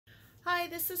Hi,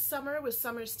 this is Summer with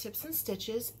Summer's Tips and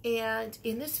Stitches, and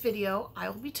in this video I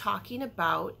will be talking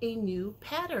about a new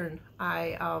pattern.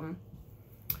 I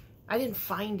didn't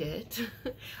find it.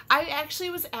 I actually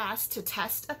was asked to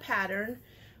test a pattern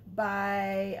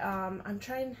by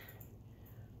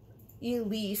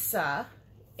Elisa,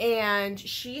 and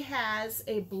she has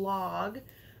a blog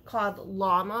called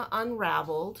Llama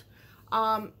Unraveled.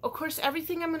 Of course,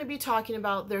 everything I'm going to be talking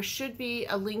about, there should be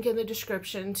a link in the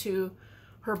description to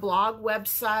her blog,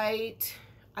 website.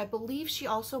 I believe she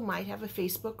also might have a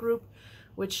Facebook group,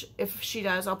 which if she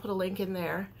does, I'll put a link in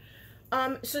there.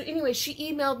 So anyway,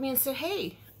 she emailed me and said,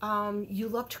 hey, you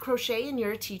love to crochet and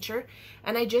you're a teacher,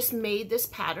 and I just made this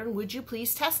pattern. Would you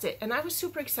please test it? And I was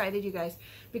super excited, you guys,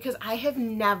 because I have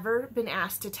never been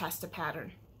asked to test a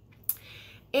pattern.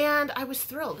 And I was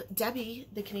thrilled. Debbie,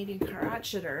 the Canadian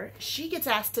crocheter, she gets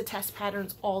asked to test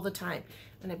patterns all the time,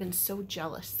 and I've been so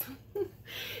jealous.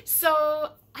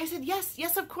 So I said,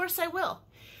 yes, of course I will.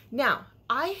 Now,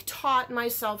 I taught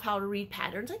myself how to read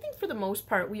patterns. I think for the most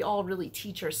part, we all really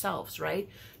teach ourselves, right?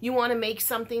 You want to make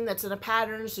something that's in a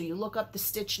pattern, so you look up the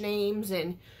stitch names,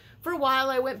 and for a while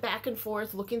I went back and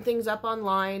forth looking things up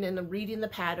online and reading the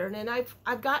pattern, and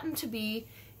I've gotten to be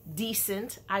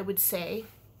decent, I would say.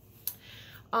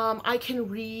 I can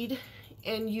read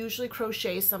and usually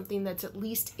crochet something that's at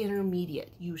least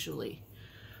intermediate, usually.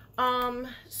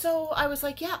 So I was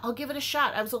like, yeah, I'll give it a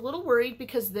shot. I was a little worried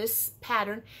because this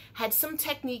pattern had some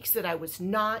techniques that I was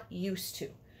not used to.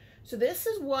 So this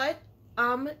is what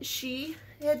she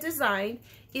had designed.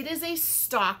 It is a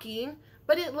stocking,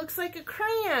 but it looks like a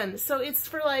crayon. So it's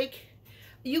for, like,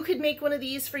 you could make one of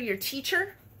these for your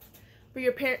teacher, for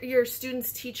your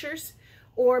students' teachers,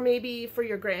 or maybe for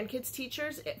your grandkids'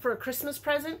 teachers, for a Christmas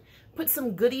present. Put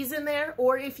some goodies in there,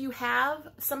 or if you have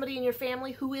somebody in your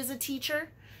family who is a teacher,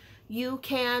 you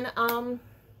can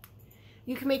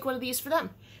make one of these for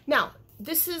them. Now,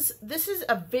 this is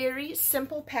a very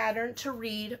simple pattern to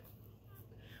read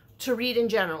in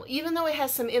general. Even though it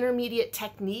has some intermediate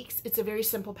techniques, it's a very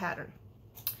simple pattern.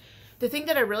 The thing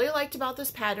that I really liked about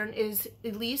this pattern is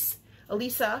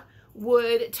Elisa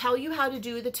would tell you how to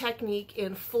do the technique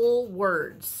in full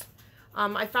words.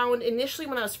 I found initially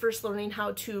when I was first learning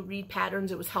how to read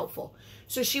patterns, it was helpful.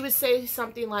 So she would say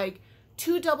something like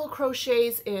 2 double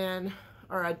crochets in,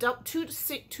 or two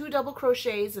double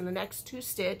crochets in the next 2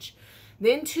 stitch,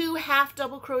 then 2 half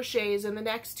double crochets in the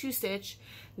next 2 stitch,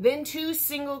 then 2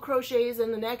 single crochets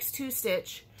in the next 2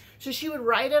 stitch. So she would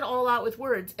write it all out with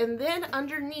words, and then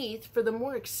underneath, for the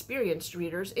more experienced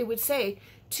readers, it would say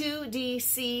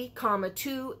 2DC,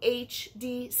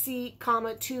 2HDC,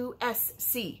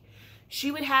 2SC. She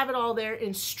would have it all there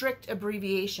in strict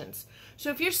abbreviations. So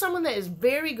if you're someone that is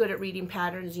very good at reading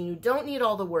patterns and you don't need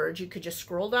all the words, you could just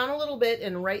scroll down a little bit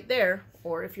and right there,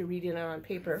 or if you're reading it on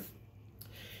paper,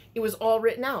 it was all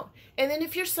written out. And then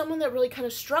if you're someone that really kind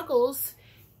of struggles,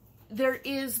 there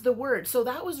is the word. So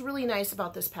that was really nice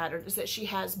about this pattern, is that she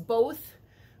has both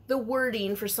the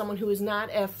wording for someone who is not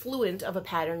a fluent of a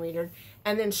pattern reader,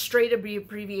 and then straight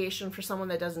abbreviation for someone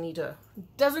that doesn't need to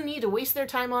waste their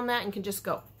time on that and can just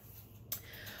go.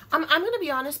 I'm going to be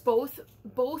honest, both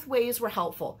ways were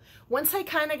helpful. Once I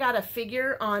kind of got a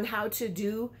figure on how to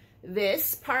do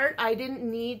this part, I didn't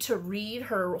need to read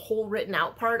her whole written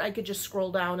out part. I could just scroll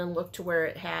down and look to where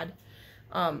it had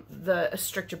a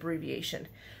strict abbreviation.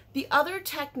 The other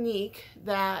technique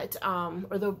that,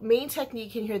 or the main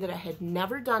technique in here that I had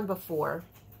never done before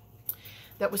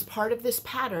that was part of this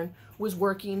pattern, was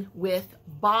working with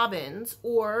bobbins,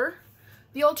 or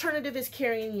the alternative is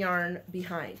carrying yarn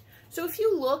behind. So if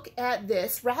you look at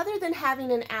this, rather than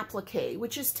having an applique,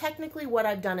 which is technically what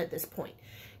I've done at this point,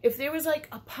 if there was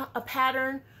like a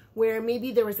pattern where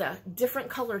maybe there was a different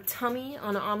color tummy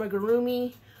on an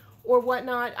amigurumi or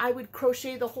whatnot, I would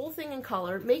crochet the whole thing in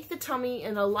color, make the tummy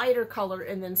in a lighter color,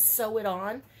 and then sew it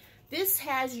on. This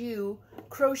has you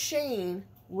crocheting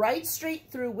right straight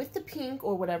through with the pink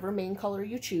or whatever main color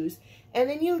you choose, and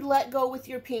then you let go with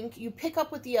your pink, you pick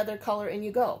up with the other color, and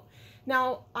you go.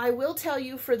 Now, I will tell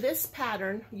you, for this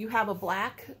pattern, you have a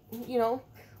black,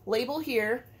 label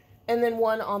here, and then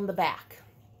one on the back.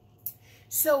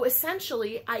 So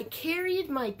essentially, I carried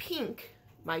my pink,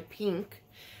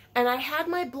 and I had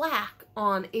my black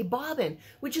on a bobbin,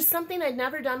 which is something I'd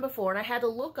never done before, and I had to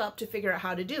look up to figure out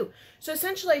how to do. So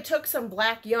essentially, I took some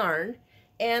black yarn,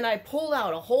 and I pulled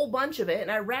out a whole bunch of it, and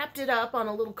I wrapped it up on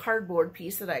a little cardboard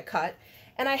piece that I cut,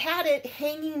 and I had it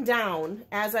hanging down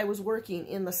as I was working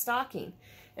in the stocking.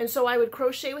 And so I would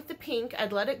crochet with the pink,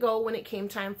 I'd let it go when it came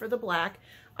time for the black.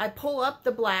 I'd pull up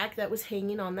the black that was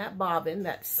hanging on that bobbin,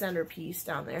 that centerpiece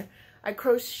down there. I'd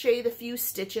crochet the few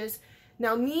stitches.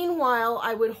 Now, meanwhile,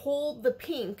 I would hold the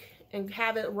pink and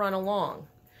have it run along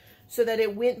so that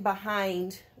it went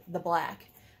behind the black.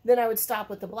 Then I would stop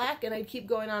with the black and I'd keep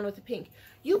going on with the pink.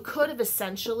 You could have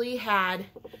essentially had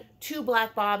 2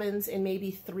 black bobbins and maybe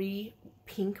 3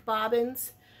 pink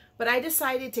bobbins, but I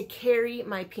decided to carry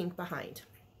my pink behind.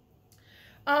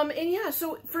 And yeah,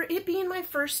 so for it being my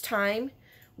first time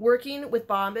working with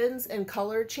bobbins and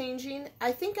color changing,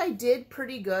 I think I did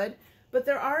pretty good, but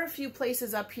there are a few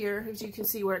places up here, as you can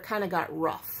see, where it kind of got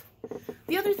rough.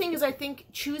 The other thing is I think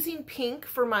choosing pink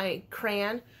for my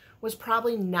crayon was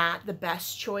probably not the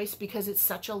best choice because it's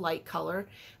such a light color.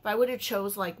 If I would have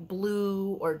chose like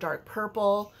blue or dark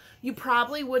purple, you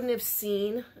probably wouldn't have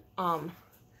seen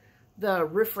the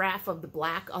riffraff of the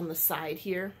black on the side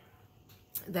here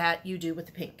that you do with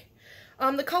the pink.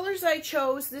 The colors I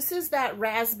chose, this is that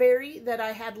raspberry that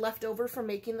I had left over from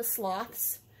making the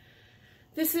sloths.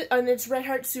 This is, and it's Red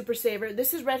Heart Super Saver.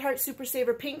 This is Red Heart Super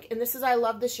Saver Pink, and this is I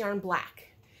Love This Yarn Black.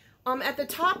 At the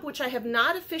top, which I have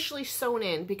not officially sewn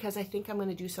in because I think I'm going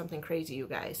to do something crazy, you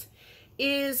guys,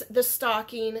 is the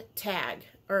stocking tag,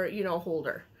 or, you know,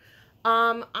 holder.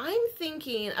 I'm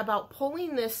thinking about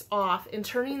pulling this off and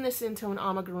turning this into an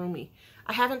amigurumi.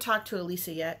 I haven't talked to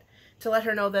Elisa yet to let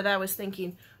her know that I was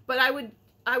thinking, but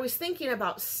I was thinking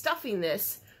about stuffing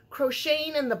this,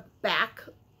 crocheting in the back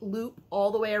loop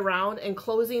all the way around and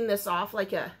closing this off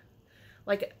like a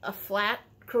flat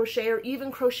crochet, or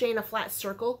even crocheting a flat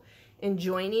circle and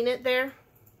joining it there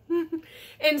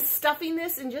and stuffing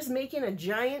this and just making a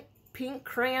giant pink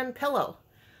crayon pillow.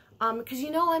 Because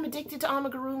you know I'm addicted to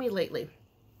amigurumi lately.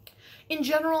 In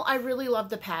general, I really love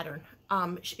the pattern.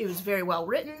 It was very well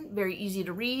written, very easy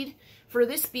to read. For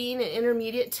this being an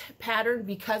intermediate pattern,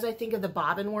 because I think of the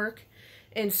bobbin work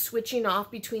and switching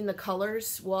off between the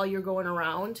colors while you're going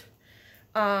around,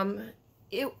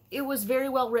 it was very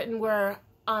well written where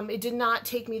it did not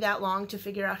take me that long to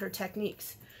figure out her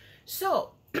techniques.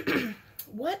 So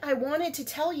what I wanted to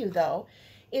tell you though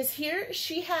is here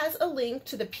she has a link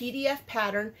to the PDF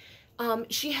pattern.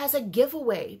 She has a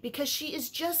giveaway because she is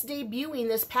just debuting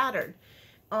this pattern.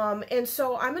 And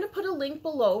so I'm going to put a link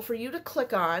below for you to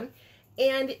click on.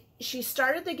 And she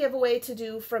started the giveaway to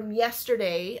do from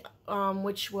yesterday,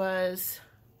 which was,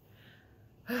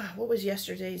 what was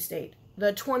yesterday's date?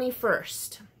 The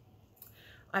 21st,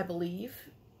 I believe.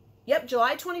 Yep,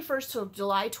 July 21st till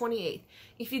July 28th.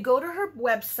 If you go to her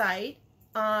website,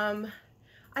 I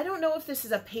don't know if this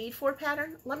is a paid for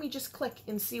pattern. Let me just click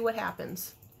and see what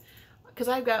happens. Because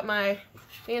I've got my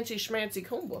fancy schmancy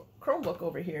Chromebook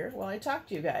over here while I talk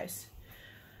to you guys.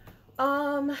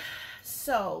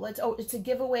 So let's, oh, it's a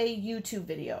giveaway YouTube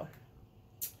video.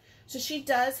 So she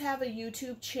does have a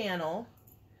YouTube channel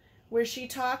where she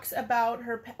talks about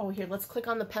her, oh here, let's click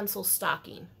on the pencil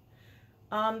stocking.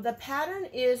 The pattern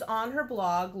is on her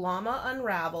blog, Llama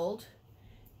Unraveled,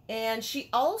 and she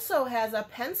also has a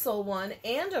pencil one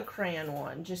and a crayon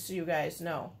one, just so you guys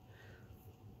know.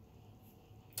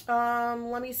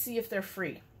 Let me see if they're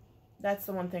free. That's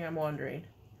the one thing I'm wondering.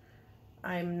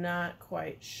 I'm not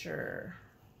quite sure.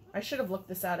 I should have looked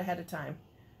this out ahead of time.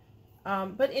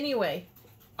 But anyway,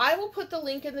 I will put the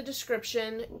link in the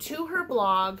description to her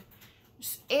blog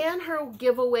and her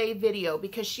giveaway video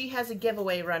because she has a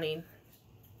giveaway running.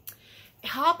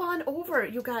 Hop on over,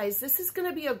 you guys. This is going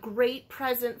to be a great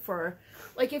present for,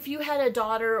 like, if you had a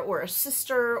daughter or a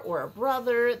sister or a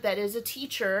brother that is a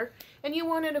teacher and you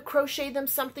wanted to crochet them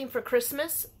something for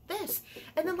Christmas, this.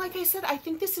 And then, like I said, I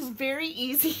think this is very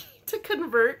easy to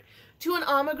convert to an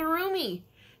amigurumi.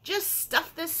 Just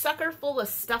stuff this sucker full of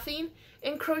stuffing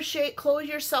and crochet, close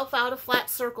yourself out a flat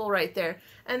circle right there.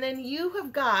 And then you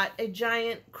have got a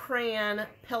giant crayon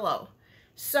pillow.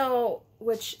 So,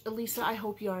 which, Elisa, I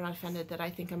hope you are not offended that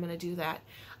I think I'm going to do that.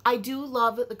 I do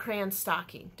love the crayon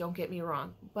stocking, don't get me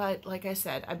wrong. But, like I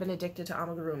said, I've been addicted to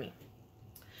amigurumi.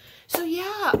 So,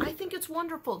 yeah, I think it's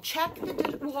wonderful. Check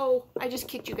the, whoa, I just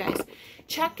kicked you guys.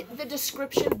 Check the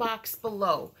description box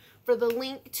below for the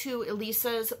link to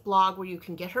Elisa's blog where you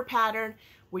can get her pattern,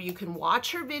 where you can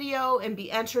watch her video and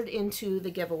be entered into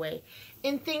the giveaway.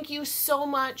 And thank you so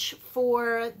much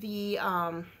for the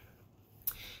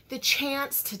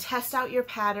chance to test out your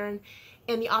pattern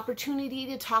and the opportunity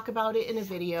to talk about it in a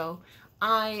video.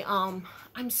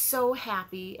 I'm so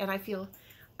happy and I feel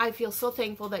so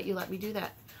thankful that you let me do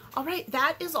that. All right,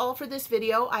 that is all for this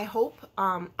video. I hope,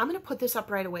 I'm going to put this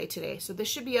up right away today. So this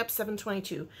should be up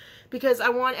 7/22 because I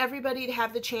want everybody to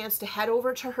have the chance to head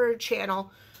over to her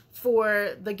channel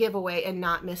for the giveaway and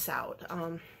not miss out.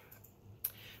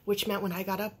 Which meant when I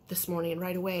got up this morning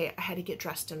right away, I had to get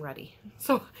dressed and ready.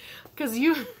 So, because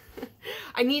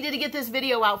I needed to get this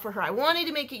video out for her. I wanted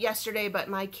to make it yesterday, but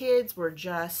my kids were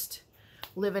just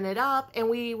living it up, and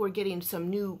we were getting some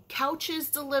new couches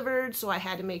delivered, so I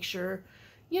had to make sure,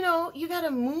 you know, you got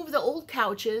to move the old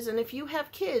couches, and if you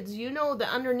have kids, you know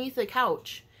that underneath the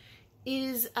couch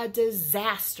is a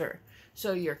disaster.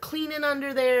 So you're cleaning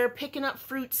under there, picking up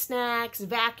fruit snacks,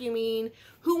 vacuuming.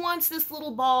 Who wants this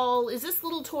little ball? Is this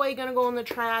little toy gonna go in the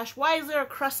trash? Why is there a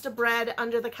crust of bread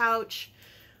under the couch?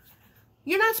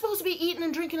 You're not supposed to be eating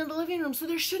and drinking in the living room, so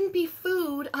there shouldn't be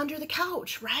food under the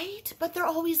couch, right? But there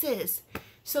always is.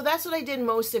 So that's what I did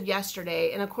most of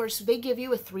yesterday. And of course, they give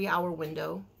you a 3-hour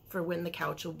window for when the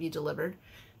couch will be delivered.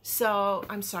 So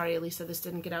I'm sorry, Elisa, this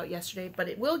didn't get out yesterday, but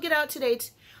it will get out today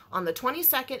on the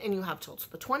 22nd, and you have till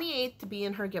the 28th to be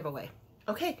in her giveaway.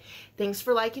 Okay, thanks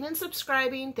for liking and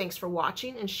subscribing. Thanks for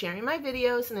watching and sharing my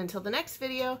videos. And until the next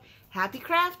video, happy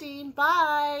crafting.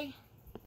 Bye.